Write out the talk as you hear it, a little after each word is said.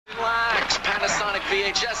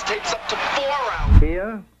VHS tapes up to 4 hours.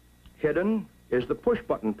 Here, hidden, is the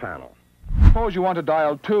push-button panel. Suppose you want to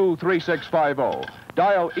dial 23650.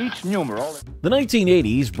 Dial each numeral. The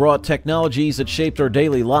 1980s brought technologies that shaped our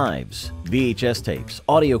daily lives. VHS tapes,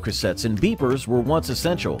 audio cassettes, and beepers were once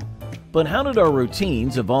essential. But how did our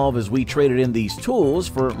routines evolve as we traded in these tools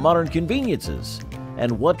for modern conveniences?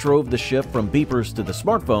 And what drove the shift from beepers to the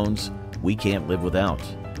smartphones we can't live without?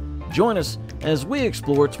 Join us as we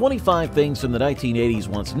explore 25 things from the 1980s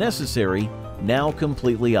once necessary, now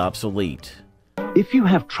completely obsolete. If you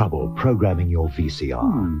have trouble programming your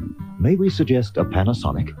VCR, may we suggest a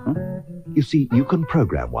Panasonic? You see, you can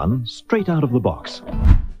program one straight out of the box.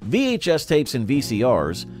 VHS tapes and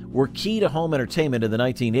VCRs were key to home entertainment in the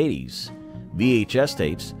 1980s. VHS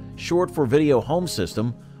tapes, short for Video Home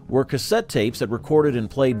System, were cassette tapes that recorded and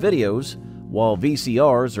played videos, while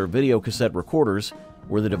VCRs, or video cassette recorders,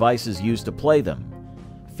 were the devices used to play them.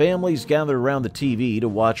 Families gathered around the TV to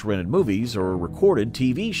watch rented movies or recorded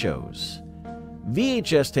TV shows.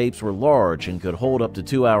 VHS tapes were large and could hold up to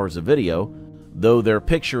 2 hours of video, though their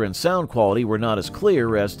picture and sound quality were not as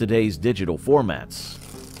clear as today's digital formats.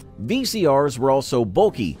 VCRs were also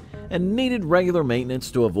bulky and needed regular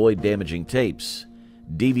maintenance to avoid damaging tapes.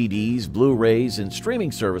 DVDs, Blu-rays, and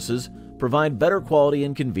streaming services provide better quality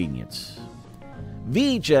and convenience.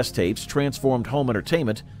 VHS tapes transformed home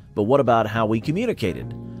entertainment, but what about how we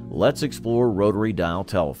communicated? Let's explore rotary dial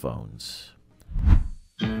telephones.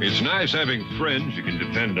 It's nice having friends you can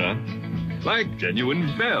depend on, like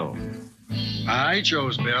genuine Bell. I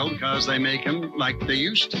chose Bell because they make them like they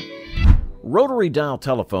used to. Rotary dial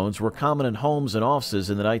telephones were common in homes and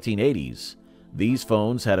offices in the 1980s. These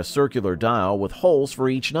phones had a circular dial with holes for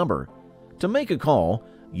each number. To make a call,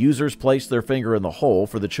 users placed their finger in the hole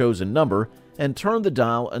for the chosen number and turned the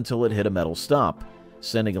dial until it hit a metal stop,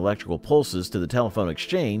 sending electrical pulses to the telephone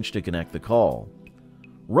exchange to connect the call.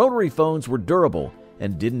 Rotary phones were durable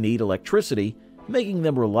and didn't need electricity, making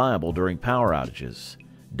them reliable during power outages.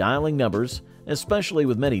 Dialing numbers, especially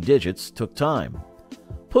with many digits, took time.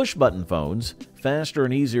 Push-button phones, faster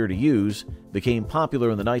and easier to use, became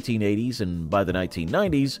popular in the 1980s, and by the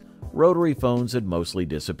 1990s, rotary phones had mostly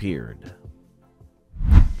disappeared.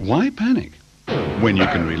 Why panic when you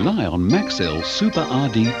can rely on Maxell's Super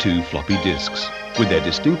RD2 floppy disks? With their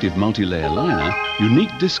distinctive multi-layer liner,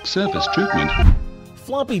 unique disk surface treatment.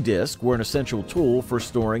 Floppy disks were an essential tool for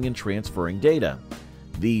storing and transferring data.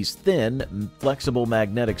 These thin, flexible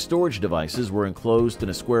magnetic storage devices were enclosed in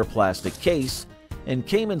a square plastic case and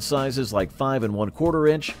came in sizes like 5 1/4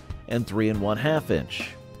 inch and 3 1/2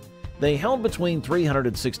 inch. They held between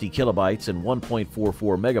 360 kilobytes and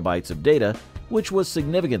 1.44 megabytes of data, which was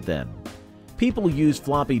significant then. People used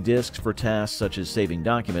floppy disks for tasks such as saving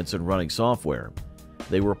documents and running software.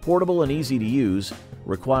 They were portable and easy to use,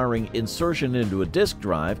 requiring insertion into a disk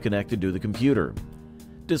drive connected to the computer.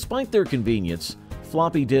 Despite their convenience,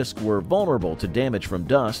 floppy disks were vulnerable to damage from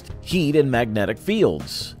dust, heat, and magnetic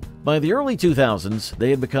fields. By the early 2000s,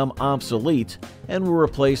 they had become obsolete and were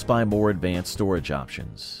replaced by more advanced storage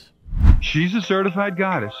options. She's a certified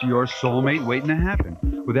goddess, your soulmate waiting to happen.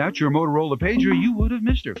 Without your Motorola pager, you would have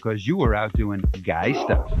missed her because you were out doing guy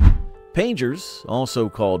stuff. Pagers, also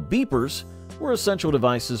called beepers, were essential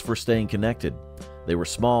devices for staying connected. They were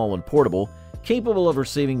small and portable, capable of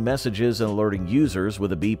receiving messages and alerting users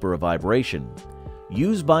with a beep or a vibration.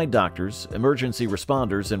 Used by doctors, emergency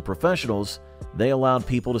responders, and professionals, they allowed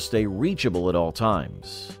people to stay reachable at all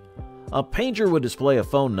times. A pager would display a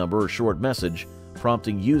phone number or short message,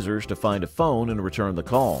 prompting users to find a phone and return the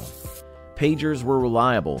call. Pagers were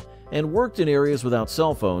reliable and worked in areas without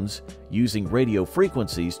cell phones, using radio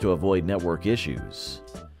frequencies to avoid network issues.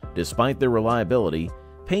 Despite their reliability,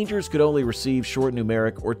 pagers could only receive short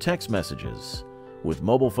numeric or text messages. With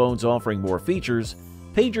mobile phones offering more features,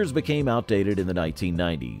 pagers became outdated in the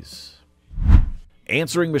 1990s.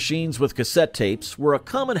 Answering machines with cassette tapes were a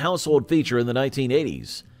common household feature in the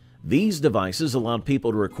 1980s. These devices allowed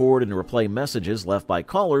people to record and replay messages left by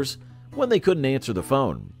callers when they couldn't answer the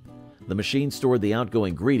phone. The machine stored the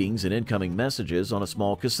outgoing greetings and incoming messages on a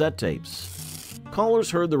small cassette tapes.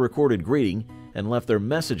 Callers heard the recorded greeting and left their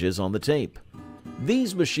messages on the tape.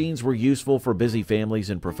 These machines were useful for busy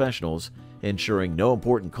families and professionals, ensuring no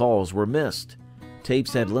important calls were missed.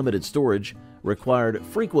 Tapes had limited storage, required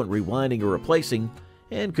frequent rewinding or replacing,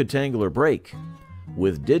 and could tangle or break.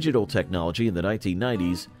 With digital technology in the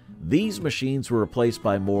 1990s, these machines were replaced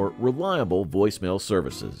by more reliable voicemail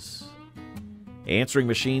services. Answering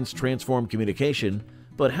machines transformed communication,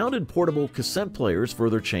 but how did portable cassette players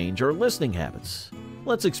further change our listening habits?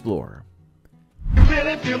 Let's explore.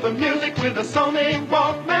 really feel the music with the Sony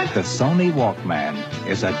Walkman. The Sony Walkman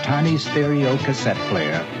is a tiny stereo cassette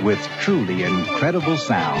player with truly incredible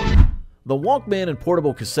sound. The Walkman and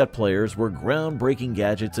portable cassette players were groundbreaking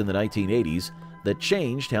gadgets in the 1980s that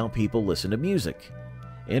changed how people listen to music.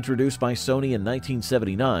 Introduced by Sony in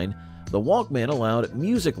 1979, the Walkman allowed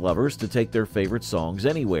music lovers to take their favorite songs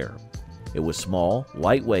anywhere. It was small,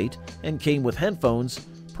 lightweight, and came with headphones,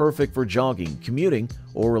 perfect for jogging, commuting,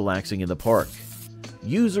 or relaxing in the park.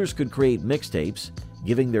 Users could create mixtapes,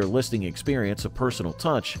 giving their listening experience a personal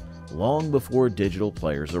touch long before digital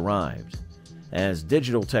players arrived. As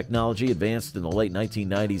digital technology advanced in the late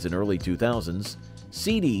 1990s and early 2000s,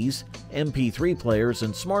 CDs, MP3 players,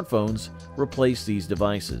 and smartphones replaced these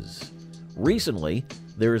devices. Recently,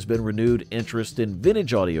 there has been renewed interest in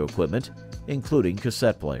vintage audio equipment, including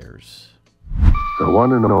cassette players. The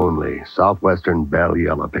one and only Southwestern Bell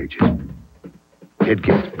Yellow Pages. It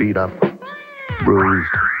gets beat up, bruised,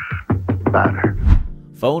 battered.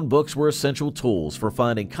 Phone books were essential tools for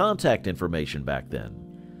finding contact information back then.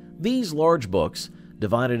 These large books,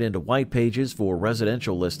 divided into white pages for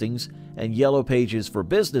residential listings and yellow pages for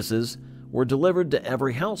businesses, were delivered to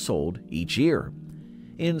every household each year.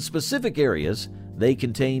 In specific areas, they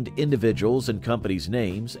contained individuals' and companies'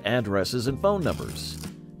 names, addresses, and phone numbers.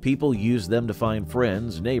 People used them to find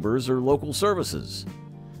friends, neighbors, or local services.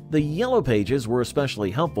 The yellow pages were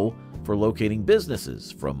especially helpful for locating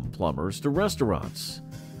businesses, from plumbers to restaurants.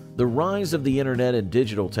 The rise of the internet and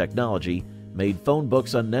digital technology made phone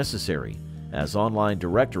books unnecessary, as online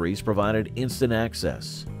directories provided instant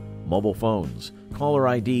access. Mobile phones, caller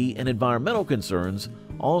ID, and environmental concerns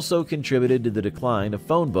also contributed to the decline of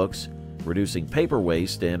phone books, reducing paper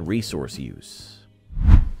waste and resource use.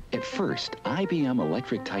 At first, IBM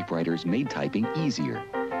electric typewriters made typing easier.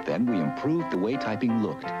 Then we improved the way typing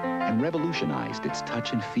looked and revolutionized its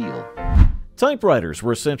touch and feel. Typewriters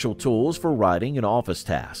were essential tools for writing and office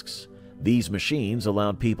tasks. These machines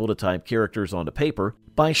allowed people to type characters onto paper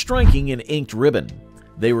by striking an inked ribbon.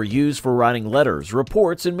 They were used for writing letters,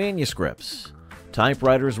 reports, and manuscripts.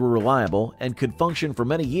 Typewriters were reliable and could function for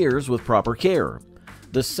many years with proper care.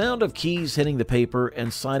 The sound of keys hitting the paper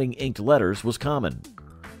and signing inked letters was common.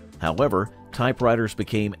 However, typewriters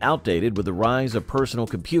became outdated with the rise of personal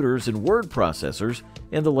computers and word processors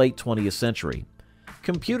in the late 20th century.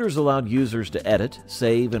 Computers allowed users to edit,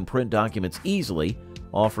 save, and print documents easily,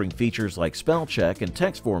 offering features like spell check and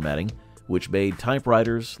text formatting, which made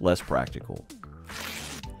typewriters less practical.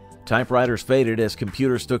 Typewriters faded as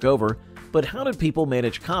computers took over, but how did people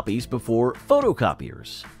manage copies before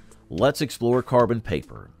photocopiers? Let's explore carbon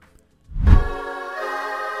paper.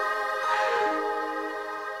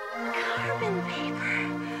 Carbon paper.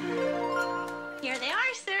 Here they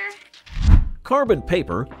are, sir. Carbon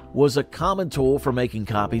paper was a common tool for making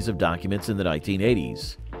copies of documents in the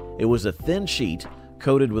 1980s. It was a thin sheet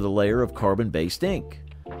coated with a layer of carbon-based ink.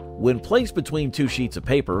 When placed between two sheets of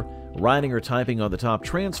paper, writing or typing on the top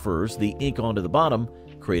transfers the ink onto the bottom,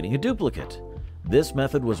 creating a duplicate. This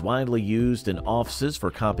method was widely used in offices for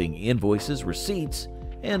copying invoices, receipts,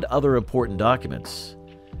 and other important documents.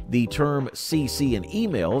 The term CC in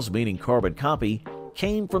emails, meaning carbon copy,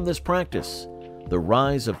 came from this practice. The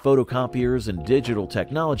rise of photocopiers and digital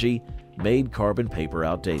technology made carbon paper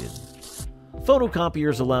outdated.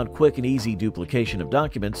 Photocopiers allowed quick and easy duplication of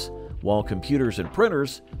documents, while computers and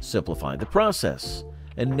printers simplified the process,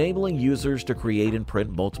 enabling users to create and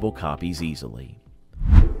print multiple copies easily.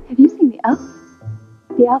 Have you seen the Elf?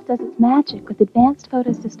 The Elf does its magic with advanced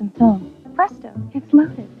photo system film. Presto, it's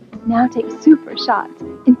loaded. Now take super shots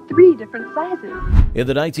in 3 different sizes. In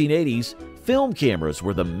the 1980s, film cameras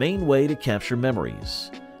were the main way to capture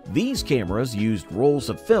memories. These cameras used rolls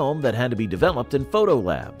of film that had to be developed in photo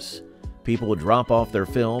labs. People would drop off their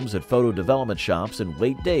films at photo development shops and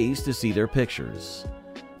wait days to see their pictures.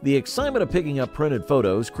 The excitement of picking up printed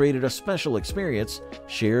photos created a special experience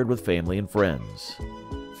shared with family and friends.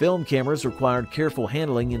 Film cameras required careful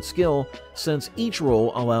handling and skill since each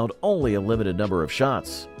roll allowed only a limited number of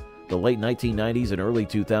shots. The late 1990s and early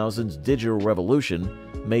 2000s digital revolution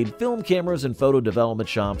made film cameras and photo development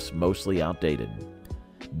shops mostly outdated.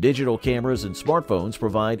 Digital cameras and smartphones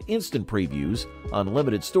provide instant previews,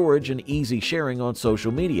 unlimited storage, and easy sharing on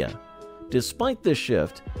social media. Despite this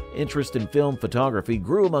shift, interest in film photography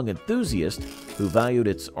grew among enthusiasts who valued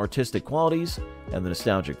its artistic qualities and the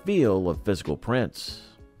nostalgic feel of physical prints.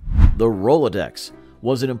 The Rolodex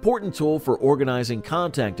was an important tool for organizing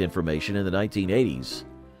contact information in the 1980s.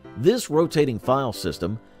 This rotating file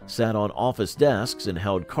system sat on office desks and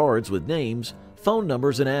held cards with names, phone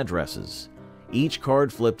numbers, and addresses. Each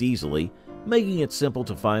card flipped easily, making it simple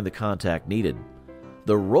to find the contact needed.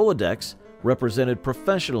 The Rolodex represented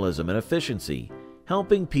professionalism and efficiency,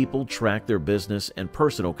 helping people track their business and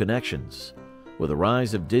personal connections. With the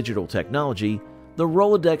rise of digital technology, the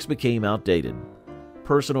Rolodex became outdated.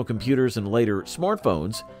 Personal computers and later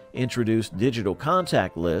smartphones introduced digital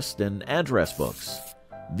contact lists and address books.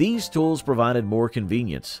 These tools provided more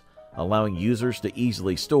convenience, allowing users to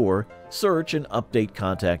easily store, search, and update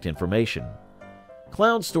contact information.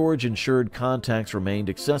 Cloud storage ensured contacts remained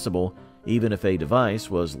accessible even if a device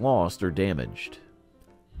was lost or damaged.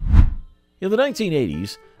 In the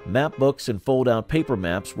 1980s, map books and fold-out paper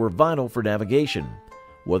maps were vital for navigation.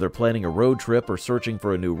 Whether planning a road trip or searching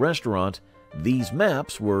for a new restaurant, these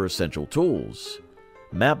maps were essential tools.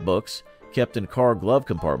 Map books, kept in car glove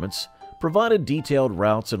compartments, provided detailed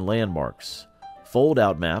routes and landmarks.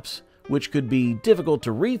 Fold-out maps, which could be difficult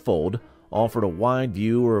to refold, offered a wide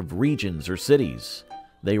view of regions or cities.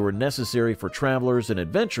 They were necessary for travelers and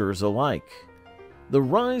adventurers alike. The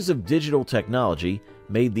rise of digital technology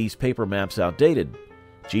made these paper maps outdated.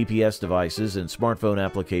 GPS devices and smartphone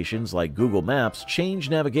applications like Google Maps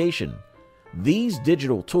changed navigation. These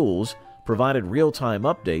digital tools provided real-time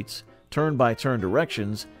updates, turn-by-turn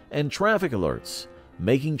directions, and traffic alerts,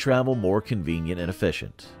 making travel more convenient and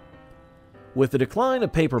efficient. With the decline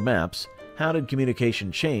of paper maps, how did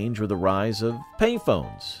communication change with the rise of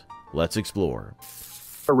payphones? Let's explore.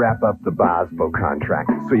 Wrap up the Bosbo contract,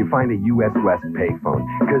 so you find a US West payphone,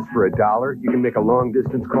 because for $1 you can make a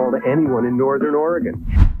long-distance call to anyone in Northern Oregon.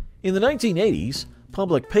 In the 1980s,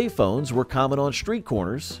 public payphones were common on street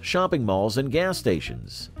corners, shopping malls, and gas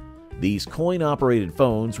stations. These coin-operated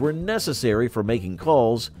phones were necessary for making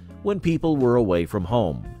calls when people were away from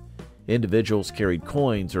home. Individuals carried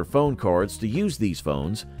coins or phone cards to use these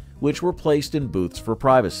phones, which were placed in booths for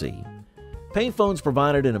privacy. Payphones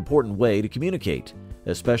provided an important way to communicate,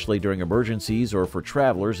 especially during emergencies or for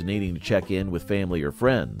travelers needing to check in with family or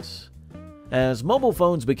friends. As mobile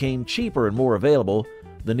phones became cheaper and more available,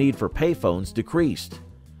 the need for payphones decreased.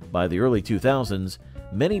 By the early 2000s,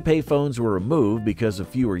 many payphones were removed because of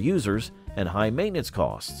fewer users and high maintenance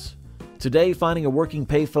costs. Today, finding a working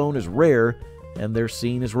payphone is rare, and they're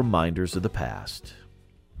seen as reminders of the past.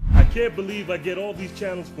 I can't believe I get all these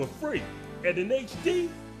channels for free. And in HD,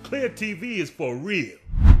 Clear TV is for real.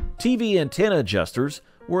 TV antenna adjusters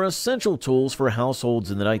were essential tools for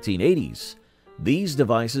households in the 1980s. These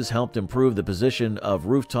devices helped improve the position of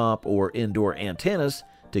rooftop or indoor antennas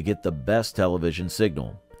to get the best television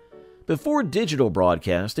signal. Before digital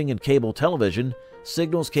broadcasting and cable television,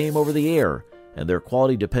 signals came over the air, and their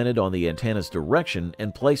quality depended on the antenna's direction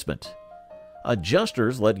and placement.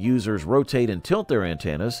 Adjusters let users rotate and tilt their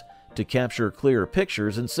antennas to capture clearer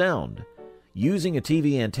pictures and sound. Using a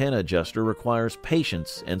TV antenna adjuster requires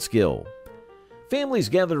patience and skill. Families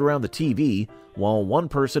gathered around the TV while one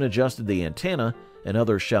person adjusted the antenna and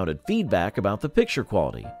others shouted feedback about the picture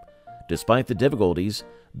quality. Despite the difficulties,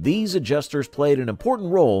 these adjusters played an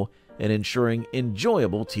important role in ensuring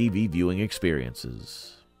enjoyable TV viewing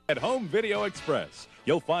experiences. At Home Video Express,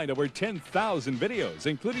 you'll find over 10,000 videos,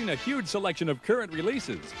 including a huge selection of current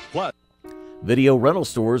releases. Plus, video rental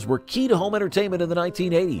stores were key to home entertainment in the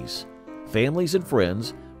 1980s. Families and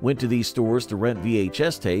friends went to these stores to rent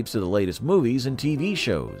VHS tapes of the latest movies and TV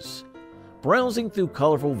shows. Browsing through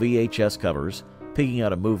colorful VHS covers, picking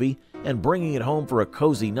out a movie, and bringing it home for a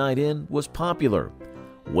cozy night in was popular.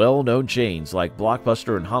 Well-known chains like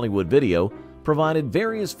Blockbuster and Hollywood Video provided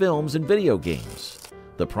various films and video games.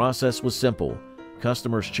 The process was simple.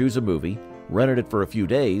 Customers choose a movie, rented it for a few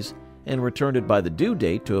days, and returned it by the due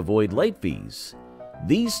date to avoid late fees.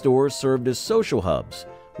 These stores served as social hubs,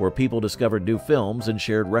 where people discovered new films and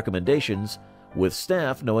shared recommendations, with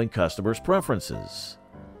staff knowing customers' preferences.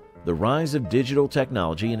 The rise of digital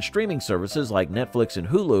technology and streaming services like Netflix and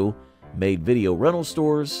Hulu made video rental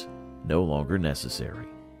stores no longer necessary.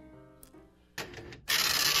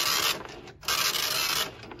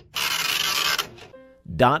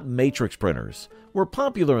 Dot matrix printers were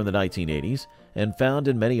popular in the 1980s and found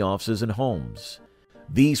in many offices and homes.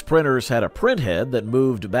 These printers had a print head that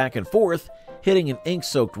moved back and forth, hitting an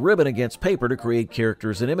ink-soaked ribbon against paper to create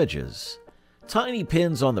characters and images. Tiny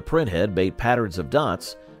pins on the print head made patterns of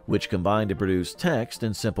dots, which combined to produce text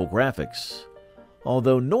and simple graphics.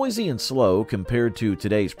 Although noisy and slow compared to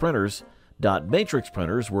today's printers, dot matrix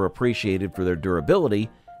printers were appreciated for their durability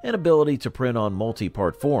and ability to print on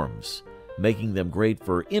multi-part forms, making them great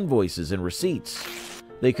for invoices and receipts.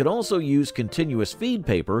 They could also use continuous feed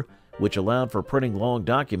paper, which allowed for printing long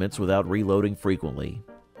documents without reloading frequently.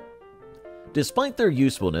 Despite their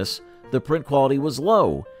usefulness, the print quality was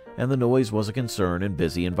low, and the noise was a concern in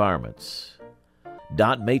busy environments.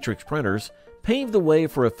 Dot matrix printers paved the way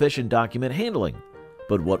for efficient document handling,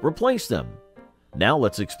 But what replaced them? Now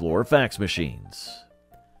let's explore fax machines.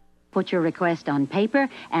 Put your request on paper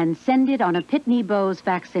and send it on a Pitney Bowes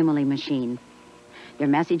facsimile machine. Your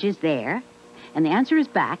message is there, and the answer is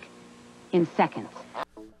back in seconds.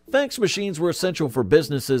 Fax machines were essential for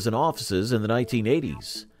businesses and offices in the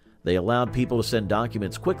 1980s. They allowed people to send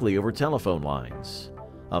documents quickly over telephone lines.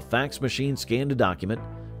 A fax machine scanned a document,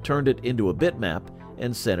 turned it into a bitmap,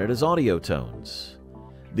 and sent it as audio tones.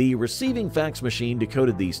 The receiving fax machine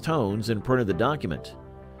decoded these tones and printed the document.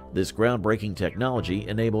 This groundbreaking technology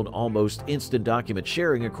enabled almost instant document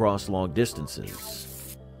sharing across long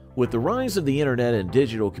distances. With the rise of the internet and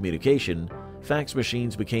digital communication, fax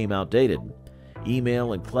machines became outdated.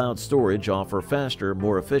 Email and cloud storage offer faster,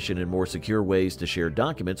 more efficient, and more secure ways to share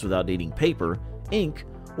documents without needing paper, ink,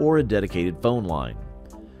 or a dedicated phone line.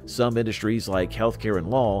 Some industries like healthcare and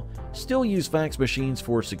law still use fax machines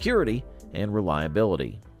for security and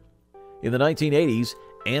reliability. In the 1980s,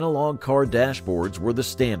 analog car dashboards were the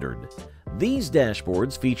standard. These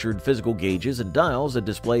dashboards featured physical gauges and dials that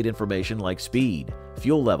displayed information like speed,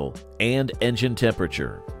 fuel level, and engine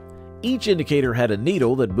temperature. Each indicator had a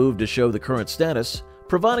needle that moved to show the current status,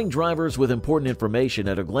 providing drivers with important information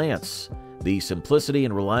at a glance. The simplicity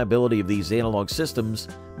and reliability of these analog systems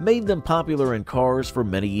made them popular in cars for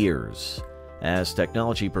many years. As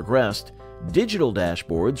technology progressed, digital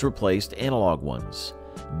dashboards replaced analog ones.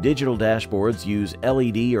 Digital dashboards use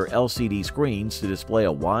LED or LCD screens to display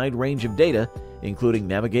a wide range of data, including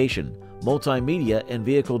navigation, multimedia, and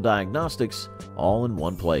vehicle diagnostics, all in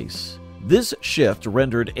one place. This shift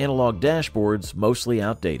rendered analog dashboards mostly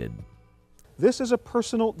outdated. This is a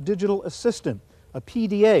personal digital assistant, a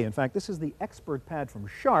PDA. In fact, this is the Expert Pad from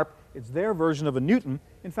Sharp. It's their version of a Newton.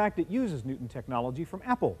 In fact, it uses Newton technology from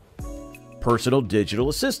Apple. Personal digital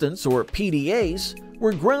assistants, or PDAs,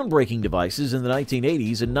 were groundbreaking devices in the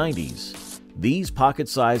 1980s and 90s. These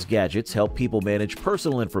pocket-sized gadgets help people manage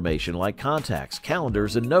personal information like contacts,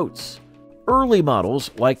 calendars, and notes. Early models,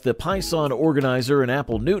 like the Python Organizer and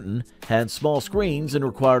Apple Newton, had small screens and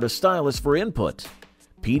required a stylus for input.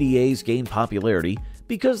 PDAs gained popularity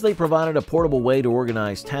because they provided a portable way to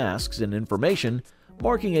organize tasks and information,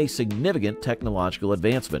 marking a significant technological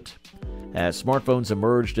advancement. As smartphones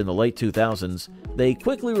emerged in the late 2000s, they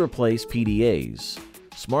quickly replaced PDAs.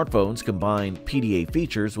 Smartphones combined PDA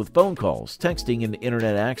features with phone calls, texting, and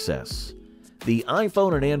internet access. The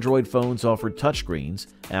iPhone and Android phones offered touchscreens,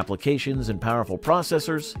 applications, and powerful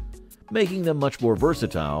processors, making them much more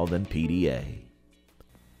versatile than PDA.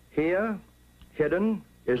 Here, hidden,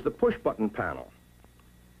 is the push-button panel.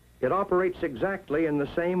 It operates exactly in the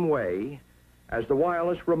same way as the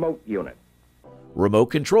wireless remote unit. Remote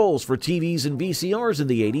controls for TVs and VCRs in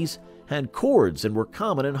the 80s had cords and were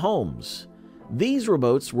common in homes. These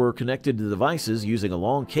remotes were connected to devices using a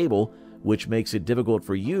long cable, which makes it difficult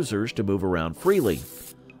for users to move around freely.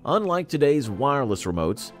 Unlike today's wireless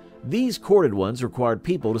remotes, these corded ones required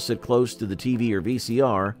people to sit close to the TV or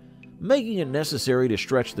VCR, making it necessary to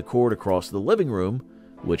stretch the cord across the living room,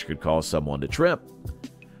 which could cause someone to trip.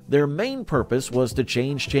 Their main purpose was to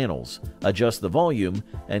change channels, adjust the volume,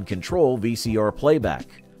 and control VCR playback.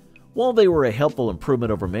 While they were a helpful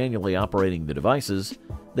improvement over manually operating the devices,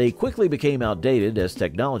 they quickly became outdated as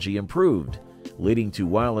technology improved, leading to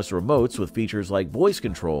wireless remotes with features like voice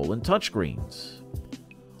control and touchscreens.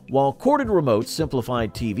 While corded remotes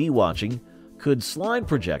simplified TV watching, could slide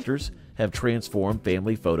projectors have transformed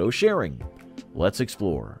family photo sharing? Let's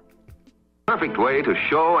explore. Perfect way to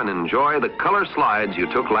show and enjoy the color slides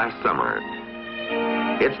you took last summer.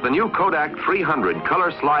 It's the new Kodak 300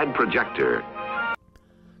 color slide projector.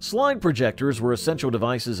 Slide projectors were essential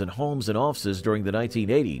devices in homes and offices during the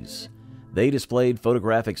 1980s. They displayed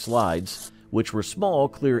photographic slides, which were small,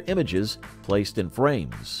 clear images placed in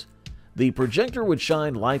frames. The projector would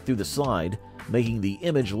shine light through the slide, making the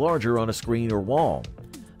image larger on a screen or wall.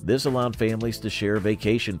 This allowed families to share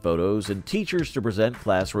vacation photos and teachers to present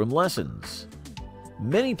classroom lessons.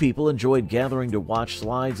 Many people enjoyed gathering to watch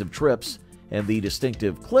slides of trips, and the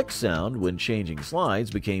distinctive click sound when changing slides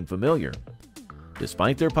became familiar.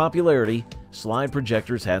 Despite their popularity, slide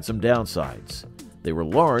projectors had some downsides. They were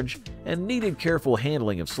large and needed careful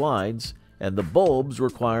handling of slides, and the bulbs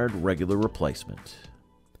required regular replacement.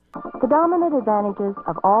 The dominant advantages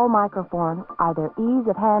of all microforms are their ease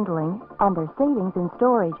of handling and their savings in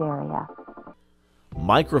storage area.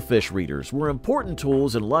 Microfiche readers were important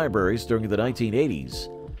tools in libraries during the 1980s.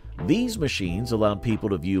 These machines allowed people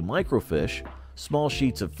to view microfiche, small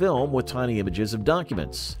sheets of film with tiny images of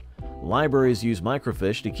documents. Libraries use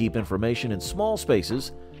microfiche to keep information in small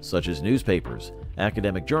spaces, such as newspapers,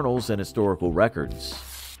 academic journals, and historical records.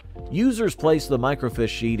 Users placed the microfiche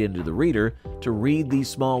sheet into the reader to read these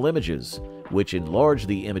small images, which enlarged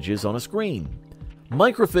the images on a screen.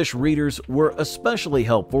 Microfiche readers were especially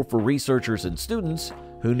helpful for researchers and students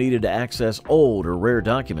who needed to access old or rare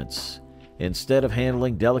documents. Instead of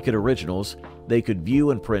handling delicate originals, they could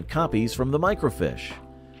view and print copies from the microfiche.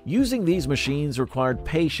 Using these machines required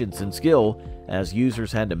patience and skill, as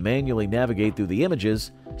users had to manually navigate through the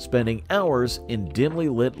images, spending hours in dimly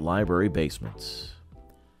lit library basements.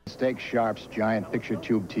 Mistake Sharp's giant picture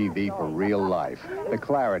tube TV for real life. The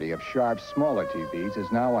clarity of Sharp's smaller TVs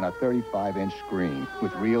is now on a 35-inch screen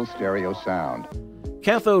with real stereo sound.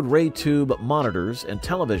 Cathode ray tube monitors and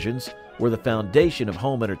televisions were the foundation of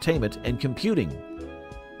home entertainment and computing.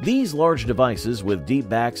 These large devices with deep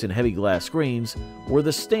backs and heavy glass screens were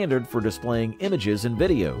the standard for displaying images and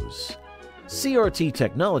videos. CRT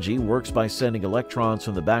technology works by sending electrons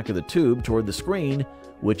from the back of the tube toward the screen,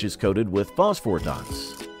 which is coated with phosphor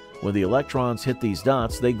dots. When the electrons hit these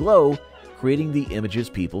dots, they glow, creating the images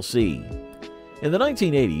people see. In the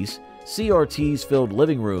 1980s, CRTs filled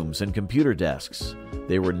living rooms and computer desks.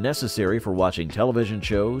 They were necessary for watching television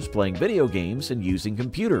shows, playing video games, and using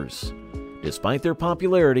computers. Despite their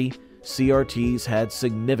popularity, CRTs had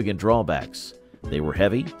significant drawbacks. They were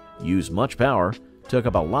heavy, used much power, took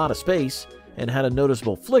up a lot of space, and had a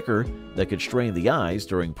noticeable flicker that could strain the eyes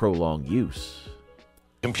during prolonged use.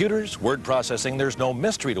 Computers, word processing, there's no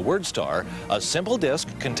mystery to WordStar. A simple disk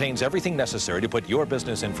contains everything necessary to put your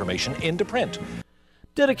business information into print.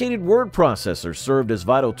 Dedicated word processors served as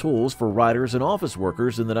vital tools for writers and office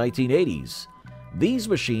workers in the 1980s. These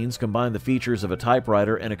machines combined the features of a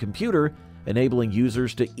typewriter and a computer, enabling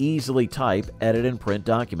users to easily type, edit, and print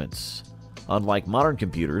documents. Unlike modern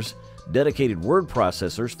computers, dedicated word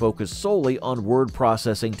processors focused solely on word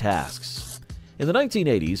processing tasks. In the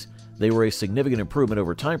 1980s, they were a significant improvement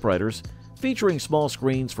over typewriters, featuring small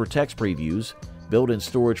screens for text previews, built-in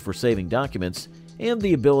storage for saving documents, and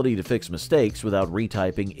the ability to fix mistakes without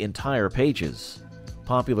retyping entire pages.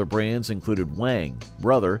 Popular brands included Wang,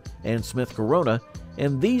 Brother, and Smith Corona,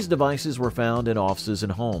 and these devices were found in offices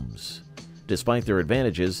and homes. Despite their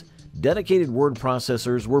advantages, dedicated word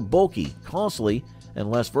processors were bulky, costly, and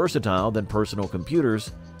less versatile than personal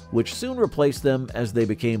computers, which soon replaced them as they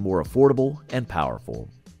became more affordable and powerful.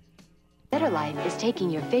 Better Life is taking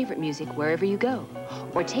your favorite music wherever you go,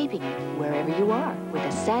 or taping it wherever you are with a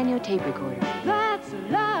Sanyo tape recorder. That's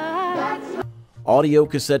life. Audio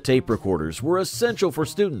cassette tape recorders were essential for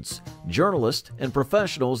students, journalists, and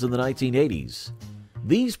professionals in the 1980s.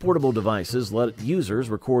 These portable devices let users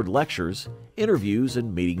record lectures, interviews,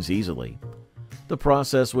 and meetings easily. The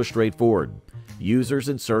process was straightforward. Users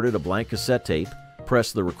inserted a blank cassette tape,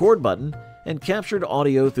 pressed the record button, and captured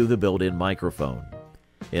audio through the built-in microphone.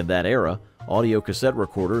 In that era, audio cassette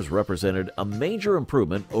recorders represented a major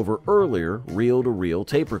improvement over earlier reel-to-reel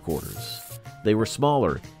tape recorders. They were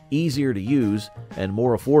smaller, easier to use, and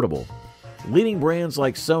more affordable. Leading brands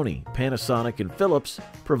like Sony, Panasonic, and Philips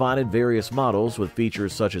provided various models with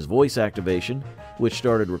features such as voice activation, which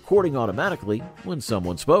started recording automatically when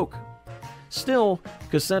someone spoke. Still,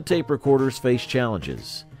 cassette tape recorders faced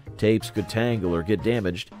challenges. Tapes could tangle or get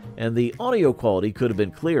damaged, and the audio quality could have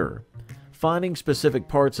been clearer. Finding specific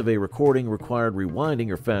parts of a recording required rewinding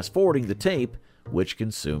or fast-forwarding the tape, which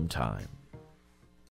consumed time.